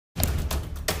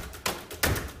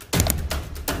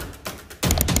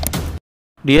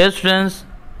Dear students,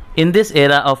 in this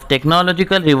era of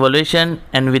technological revolution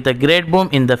and with a great boom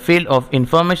in the field of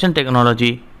information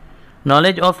technology,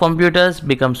 knowledge of computers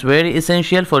becomes very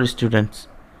essential for students.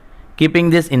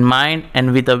 Keeping this in mind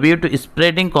and with a view to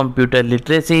spreading computer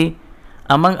literacy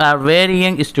among our very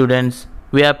young students,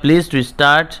 we are pleased to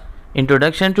start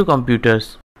Introduction to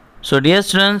Computers. So dear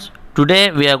students, today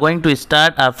we are going to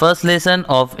start our first lesson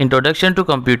of Introduction to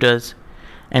Computers,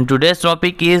 and today's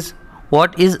topic is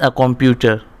what is a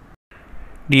computer?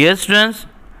 Dear students,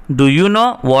 do you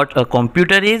know what a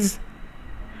computer is?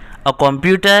 A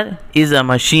computer is a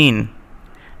machine,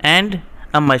 and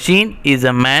a machine is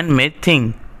a man-made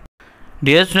thing.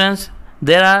 Dear students,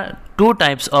 there are two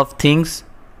types of things: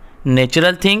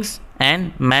 natural things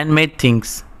and man-made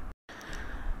things.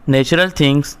 Natural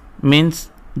things means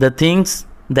the things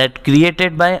that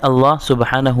created by Allah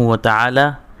subhanahu wa ta'ala,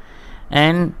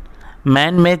 and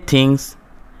man-made things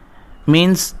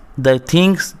means the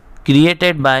things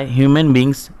created by human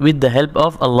beings with the help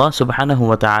of Allah subhanahu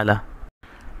wa ta'ala.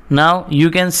 Now you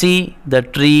can see the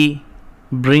tree,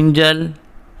 brinjal,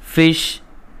 fish,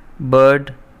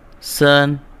 bird,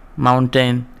 sun,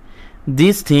 mountain.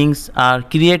 These things are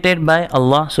created by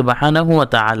Allah subhanahu wa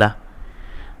ta'ala.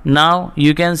 Now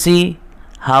you can see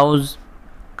house,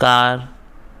 car,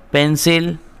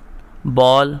 pencil,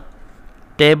 ball,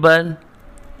 table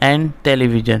and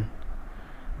television.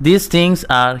 These things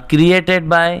are created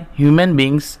by human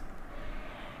beings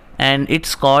and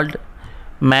it's called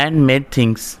man-made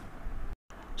things.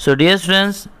 So dear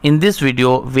students, in this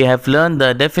video we have learned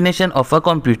the definition of a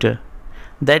computer.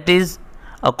 That is,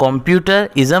 a computer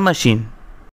is a machine.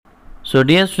 So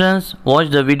dear students, watch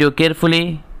the video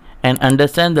carefully and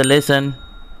understand the lesson.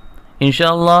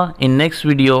 Inshallah, in next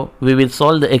video we will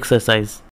solve the exercise.